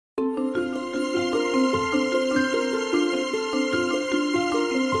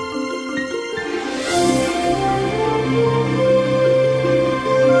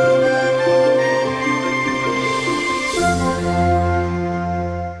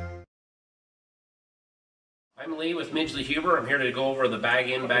I'm Lee with Midgley Huber. I'm here to go over the bag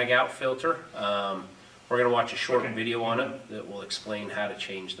in, bag out filter. We're going to watch a short video on it that will explain how to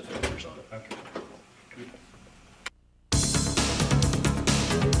change the filters on it. Okay.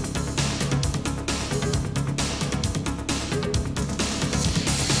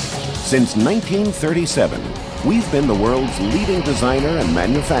 Since 1937, we've been the world's leading designer and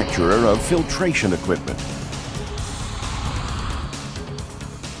manufacturer of filtration equipment.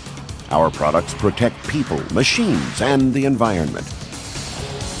 Our products protect people, machines, and the environment.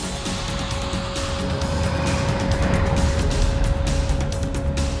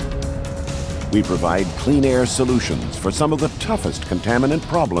 We provide clean air solutions for some of the toughest contaminant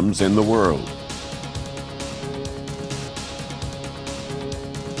problems in the world.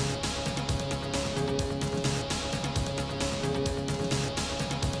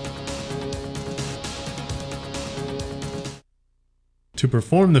 To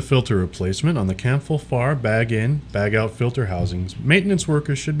perform the filter replacement on the Camfil bag-in, bag-out filter housings, maintenance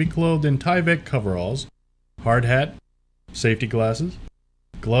workers should be clothed in Tyvek coveralls, hard hat, safety glasses,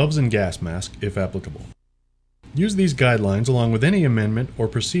 gloves, and gas mask, if applicable. Use these guidelines along with any amendment or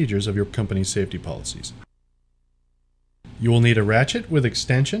procedures of your company's safety policies. You will need a ratchet with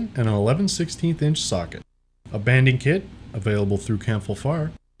extension and an 11/16" socket. A banding kit, available through Camfil,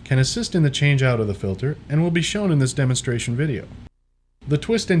 can assist in the change out of the filter and will be shown in this demonstration video. The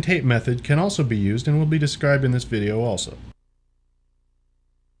twist and tape method can also be used and will be described in this video also.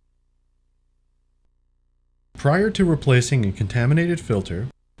 Prior to replacing a contaminated filter,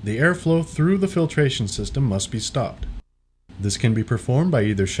 the airflow through the filtration system must be stopped. This can be performed by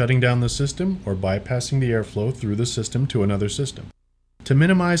either shutting down the system or bypassing the airflow through the system to another system. To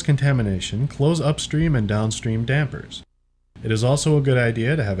minimize contamination, close upstream and downstream dampers. It is also a good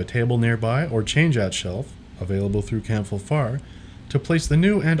idea to have a table nearby or changeout shelf, available through Camfil, to place the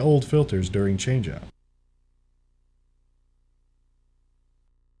new and old filters during changeout.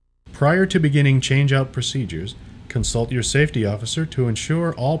 Prior to beginning changeout procedures, consult your safety officer to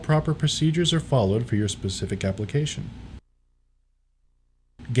ensure all proper procedures are followed for your specific application.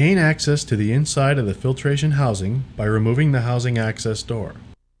 Gain access to the inside of the filtration housing by removing the housing access door.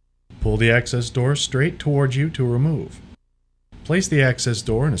 Pull the access door straight towards you to remove. Place the access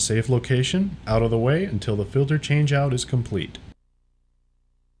door in a safe location, out of the way until the filter changeout is complete.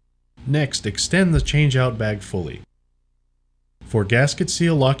 Next, extend the changeout bag fully. For gasket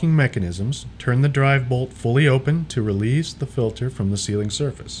seal locking mechanisms, turn the drive bolt fully open to release the filter from the sealing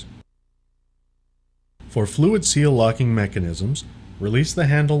surface. For fluid seal locking mechanisms, release the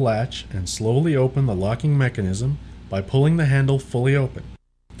handle latch and slowly open the locking mechanism by pulling the handle fully open,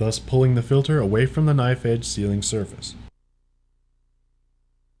 thus pulling the filter away from the knife edge sealing surface.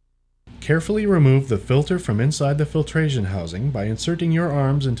 Carefully remove the filter from inside the filtration housing by inserting your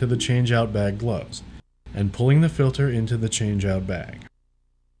arms into the changeout bag gloves and pulling the filter into the changeout bag.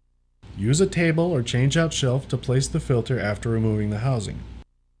 Use a table or changeout shelf to place the filter after removing the housing.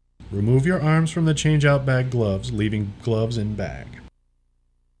 Remove your arms from the changeout bag gloves, leaving gloves in bag.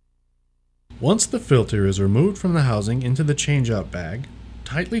 Once the filter is removed from the housing into the changeout bag,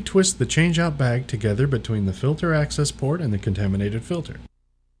 tightly twist the changeout bag together between the filter access port and the contaminated filter.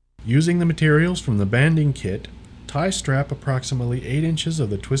 Using the materials from the banding kit, tie strap approximately 8 inches of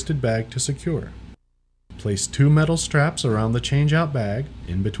the twisted bag to secure. Place 2 metal straps around the changeout bag,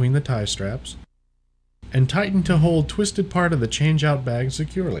 in between the tie straps, and tighten to hold twisted part of the changeout bag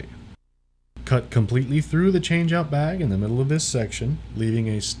securely. Cut completely through the changeout bag in the middle of this section, leaving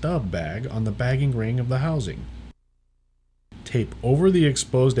a stub bag on the bagging ring of the housing. Tape over the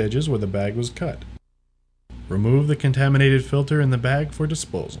exposed edges where the bag was cut. Remove the contaminated filter in the bag for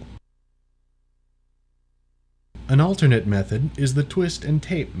disposal. An alternate method is the twist and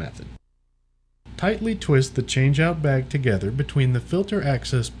tape method. Tightly twist the changeout bag together between the filter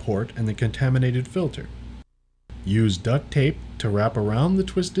access port and the contaminated filter. Use duct tape to wrap around the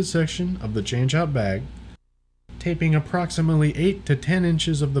twisted section of the changeout bag, taping approximately 8 to 10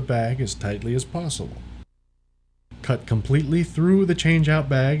 inches of the bag as tightly as possible. Cut completely through the changeout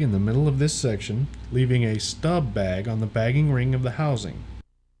bag in the middle of this section, leaving a stub bag on the bagging ring of the housing.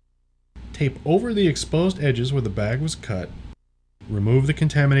 Tape over the exposed edges where the bag was cut. Remove the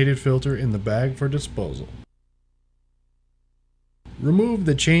contaminated filter in the bag for disposal. Remove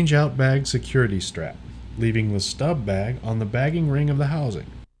the changeout bag security strap, leaving the stub bag on the bagging ring of the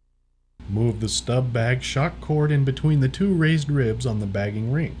housing. Move the stub bag shock cord in between the 2 raised ribs on the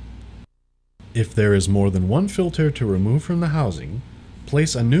bagging ring. If there is more than one filter to remove from the housing,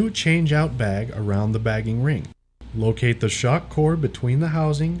 place a new change-out bag around the bagging ring. Locate the shock cord between the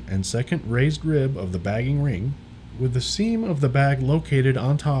housing and second raised rib of the bagging ring, with the seam of the bag located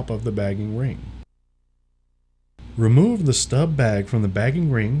on top of the bagging ring. Remove the stub bag from the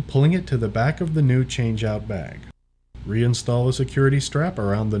bagging ring, pulling it to the back of the new change-out bag. Reinstall the security strap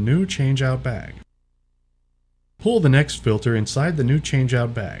around the new change-out bag. Pull the next filter inside the new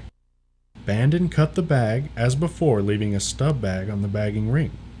change-out bag. Band and cut the bag as before, leaving a stub bag on the bagging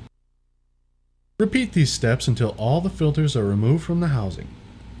ring. Repeat these steps until all the filters are removed from the housing.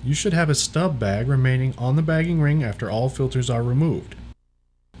 You should have a stub bag remaining on the bagging ring after all filters are removed.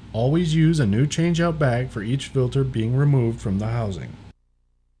 Always use a new change-out bag for each filter being removed from the housing.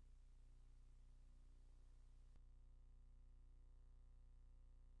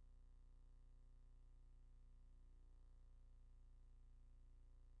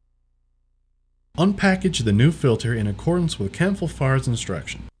 Unpackage the new filter in accordance with Far's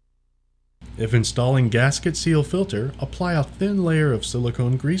instruction. If installing gasket seal filter, apply a thin layer of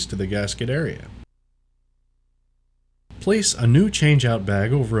silicone grease to the gasket area. Place a new change-out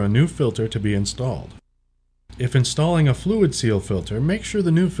bag over a new filter to be installed. If installing a fluid seal filter, make sure the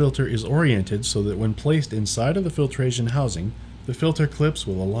new filter is oriented so that when placed inside of the filtration housing, the filter clips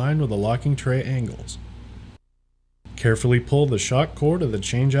will align with the locking tray angles. Carefully pull the shock cord of the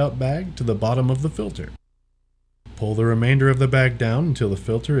change-out bag to the bottom of the filter. Pull the remainder of the bag down until the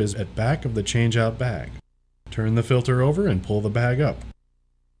filter is at back of the change-out bag. Turn the filter over and pull the bag up.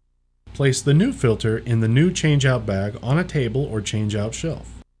 Place the new filter in the new change-out bag on a table or change-out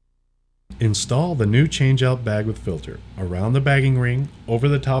shelf. Install the new change-out bag with filter around the bagging ring over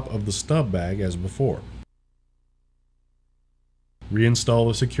the top of the stub bag as before. Reinstall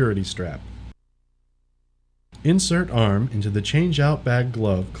the security strap. Insert arm into the change-out bag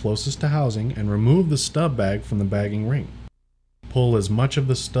glove closest to housing and remove the stub bag from the bagging ring. Pull as much of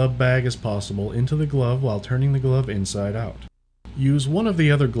the stub bag as possible into the glove while turning the glove inside out. Use one of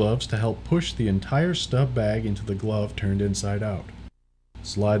the other gloves to help push the entire stub bag into the glove turned inside out.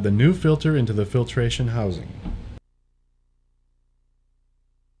 Slide the new filter into the filtration housing.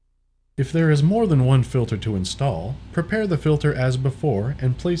 If there is more than one filter to install, prepare the filter as before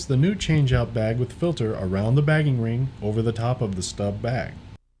and place the new change-out bag with filter around the bagging ring over the top of the stub bag.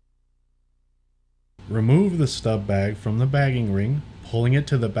 Remove the stub bag from the bagging ring, pulling it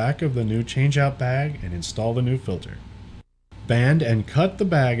to the back of the new change-out bag and install the new filter. Band and cut the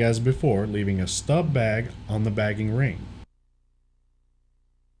bag as before, leaving a stub bag on the bagging ring.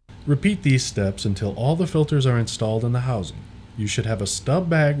 Repeat these steps until all the filters are installed in the housing. You should have a stub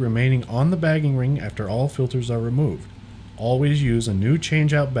bag remaining on the bagging ring after all filters are removed. Always use a new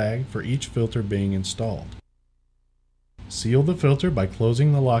change-out bag for each filter being installed. Seal the filter by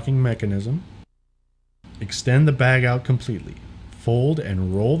closing the locking mechanism. Extend the bag out completely. Fold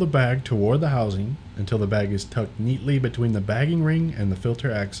and roll the bag toward the housing until the bag is tucked neatly between the bagging ring and the filter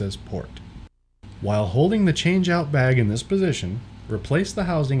access port. While holding the change-out bag in this position, replace the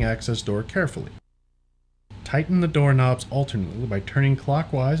housing access door carefully. Tighten the doorknobs alternately by turning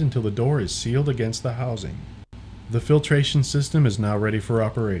clockwise until the door is sealed against the housing. The filtration system is now ready for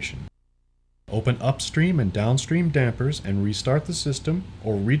operation. Open upstream and downstream dampers and restart the system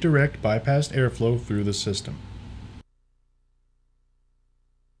or redirect bypassed airflow through the system.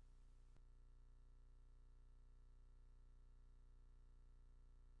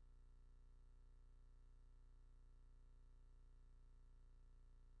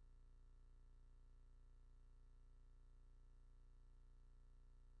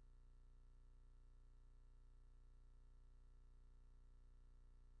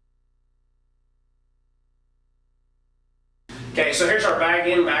 Okay, so here's our bag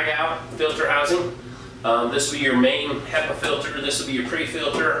in, bag out filter housing. This will be your main HEPA filter. This will be your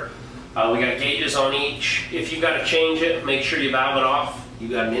pre-filter. We got gauges on each. If you got to change it, make sure you valve it off. You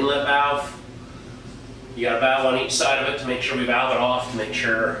got an inlet valve. You got a valve on each side of it to make sure we valve it off to make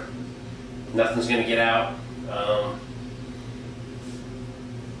sure nothing's going to get out.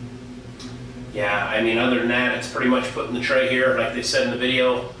 Yeah, I mean, other than that, it's pretty much putting the tray here, like they said in the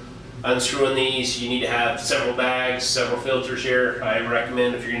video. Unscrewing these, you need to have several bags, several filters here. I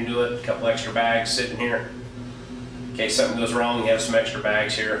recommend if you're going to do it, a couple extra bags sitting here. In case something goes wrong, you have some extra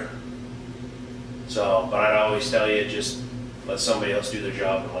bags here. So, but I'd always tell you, just let somebody else do their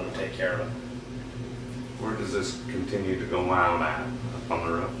job and let them take care of it. Where does this continue to go out at? Up on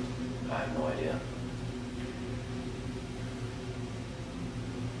the roof? I have no idea.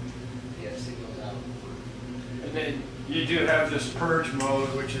 Yes, it goes out. And then you do have this purge mode,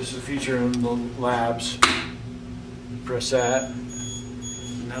 which is a feature in the labs. Press that,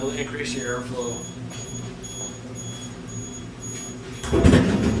 and that'll increase your airflow.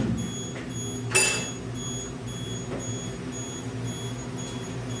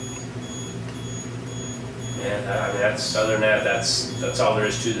 Yeah, I mean, that's other than that, that's all there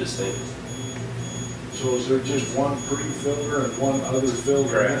is to this thing. So is there just one pre-filter and one other filter?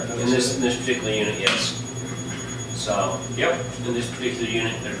 Correct. That's In this it? particular unit, yes. So, yep, in this particular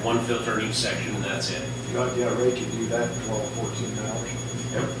unit, there's one filter in each section and that's it. Yeah, Ray can do that in 12, 14 hours.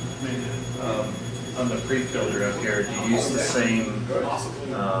 Yep. On the pre-filter up here, do you use the same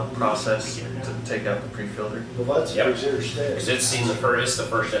process to take out the pre-filter? Well, that's Yep. because they're steady. Because it's the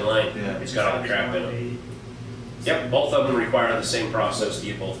first in line. Yeah. It's got all the crap in it. Yep, both of them require the same process to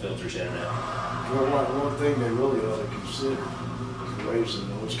get both filters in and out. Well, one thing they really ought to consider is raising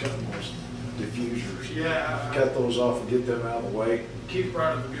those, cutting those diffusers. Yeah, Cut those off and get them out of the way. Keith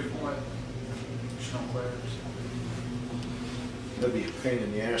brought up a good point. Snow flares. That'd be a pain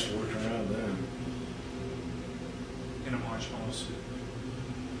in the ass to work around them. In a marshmallow suit.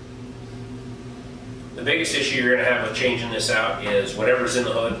 The biggest issue you're gonna have with changing this out is whatever's in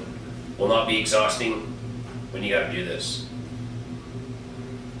the hood will not be exhausting when you gotta do this.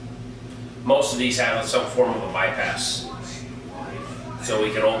 Most of these have some form of a bypass. So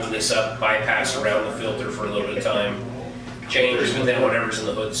we can open this up, bypass around the filter for a little bit of time, change, but then whatever's in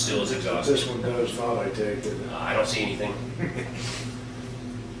the hood still is exhausting. This one does, thought I take it. I don't see anything.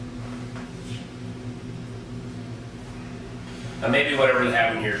 Maybe whatever they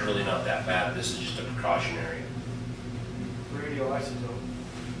have in here is really not that bad. This is just a precautionary. Radioisotope.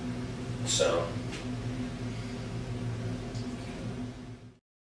 So.